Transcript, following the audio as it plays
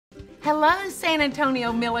Hello, San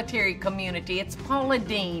Antonio military community. It's Paula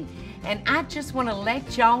Deen, and I just want to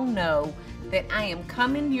let y'all know that I am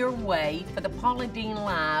coming your way for the Paula Deen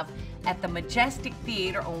Live at the Majestic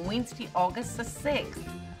Theater on Wednesday, August the 6th.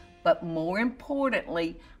 But more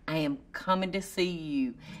importantly, I am coming to see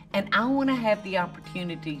you, and I want to have the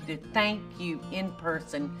opportunity to thank you in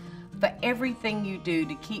person for everything you do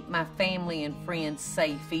to keep my family and friends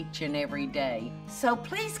safe each and every day. So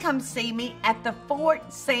please come see me at the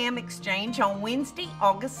Fort Sam Exchange on Wednesday,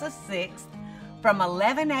 August the 6th from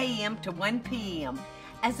 11 a.m. to 1 p.m.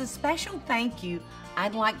 As a special thank you,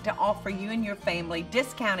 I'd like to offer you and your family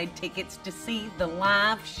discounted tickets to see the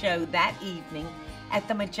live show that evening at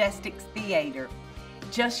the Majestic Theater.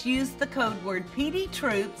 Just use the code word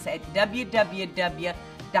PDTroops at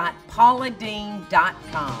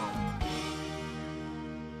www.pauladeen.com.